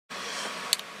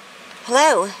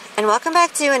Hello, and welcome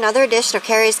back to another edition of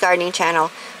Carrie's Gardening Channel.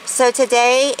 So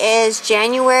today is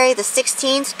January the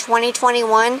 16th,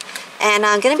 2021, and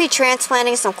I'm going to be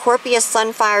transplanting some Coreopsis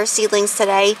sunflower seedlings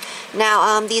today.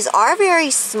 Now, these are very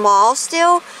small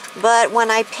still, but when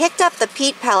I picked up the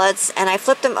peat pellets and I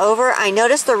flipped them over, I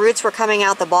noticed the roots were coming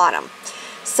out the bottom.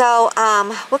 So,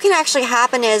 what can actually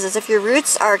happen is if your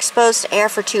roots are exposed to air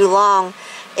for too long,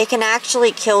 it can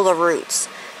actually kill the roots.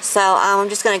 So I'm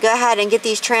just going to go ahead and get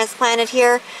these transplanted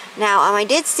here. Now I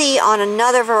did see on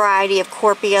another variety of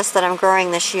Coreopsis that I'm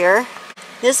growing this year.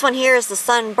 This one here is the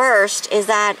Sunburst, is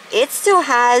that it still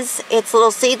has its little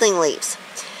seedling leaves.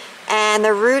 And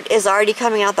the root is already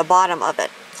coming out the bottom of it.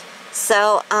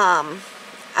 So I'm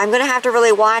going to have to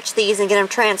really watch these and get them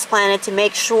transplanted to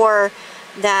make sure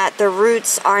that the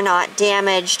roots are not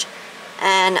damaged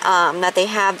and that they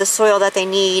have the soil that they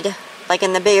need, like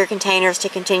in the bigger containers, to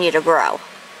continue to grow.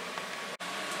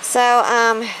 So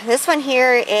this one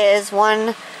here is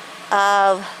one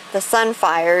of the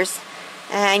sunflowers,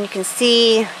 and you can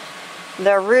see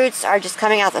the roots are just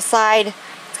coming out the side,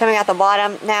 it's coming out the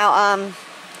bottom. Now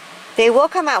they will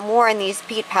come out more in these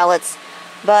peat pellets,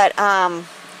 but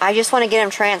I just want to get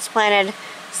them transplanted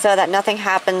so that nothing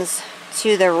happens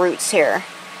to the roots here.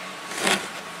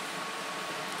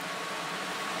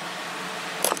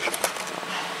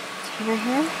 Container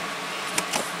here.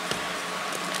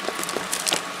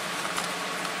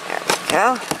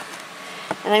 Go.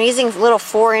 And I'm using little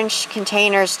 4-inch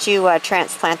containers to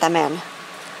transplant them in.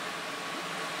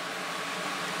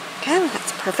 Okay,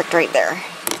 that's perfect right there.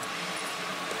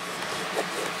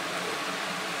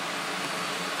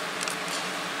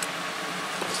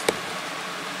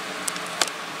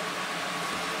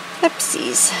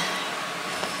 Oopsies.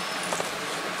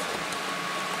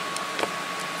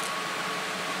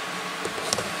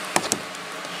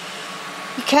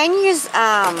 You can use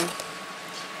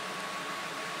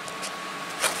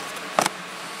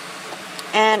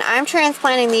and I'm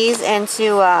transplanting these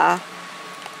into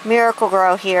Miracle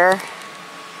Grow here.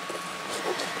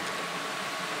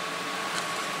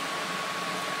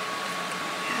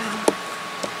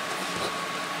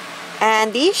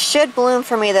 And these should bloom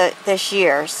for me this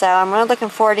year, so I'm really looking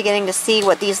forward to getting to see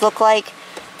what these look like.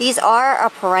 These are a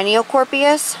perennial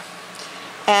Coreopsis,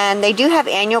 and they do have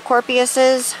annual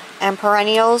Coreopsis and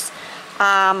perennials.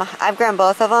 I've grown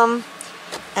both of them,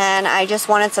 and I just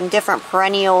wanted some different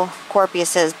perennial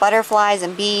Coreopsis. Butterflies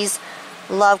and bees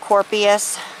love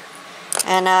Coreopsis,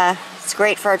 and it's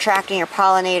great for attracting your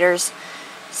pollinators.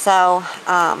 So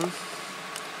I'm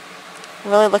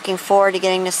really looking forward to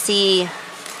getting to see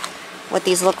what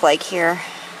these look like here.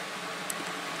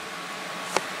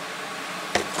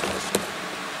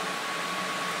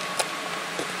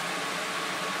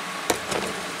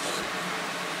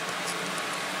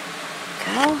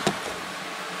 Go.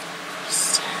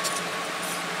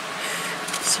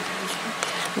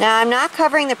 Now I'm not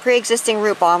covering the pre-existing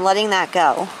root ball, I'm letting that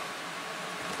go.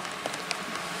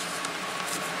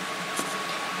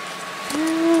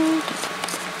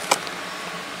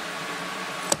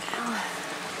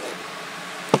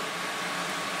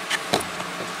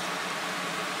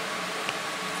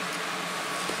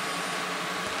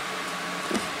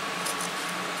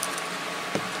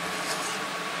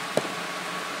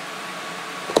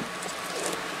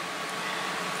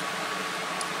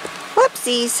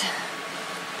 Whoopsies.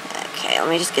 Okay, let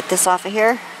me just get this off of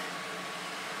here.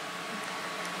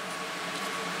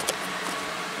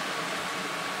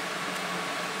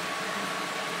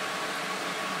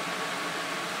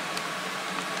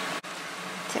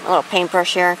 Take a little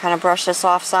paintbrush here and kind of brush this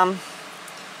off some.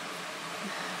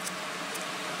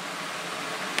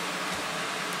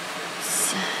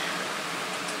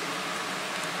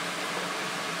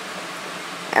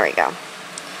 There we go.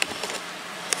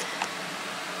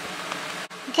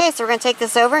 Okay, so we're going to take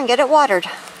this over and get it watered.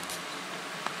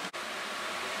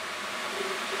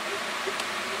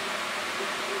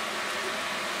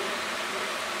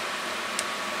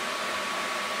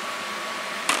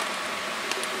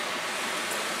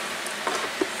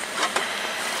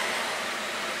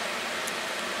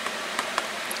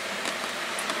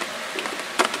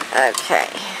 Okay.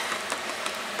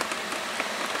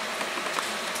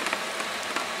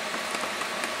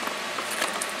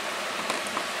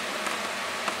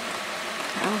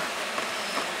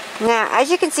 Now, as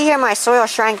you can see here, my soil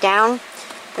shrank down,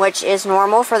 which is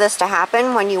normal for this to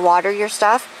happen when you water your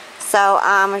stuff. So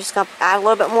I'm just going to add a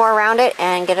little bit more around it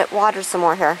and get it watered some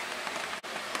more here.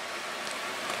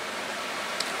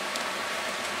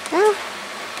 Well,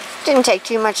 didn't take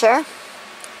too much there.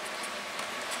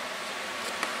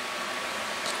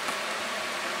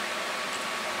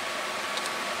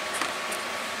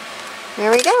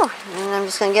 There we go. And I'm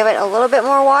just going to give it a little bit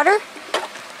more water.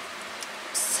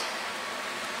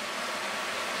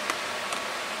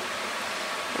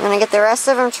 I'm going to get the rest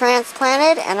of them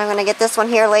transplanted, and I'm going to get this one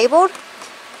here labeled.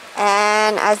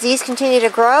 And as these continue to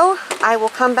grow, I will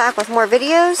come back with more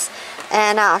videos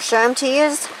and I'll show them to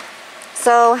you.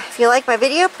 So if you like my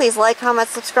video, please like, comment,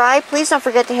 subscribe. Please don't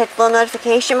forget to hit the little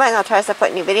notification button. I'll try to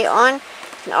put a new video on. You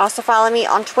can also follow me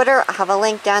on Twitter. I have a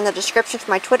link down in the description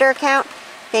for my Twitter account.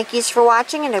 Thank you for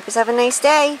watching, and hope you have a nice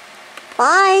day.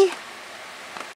 Bye!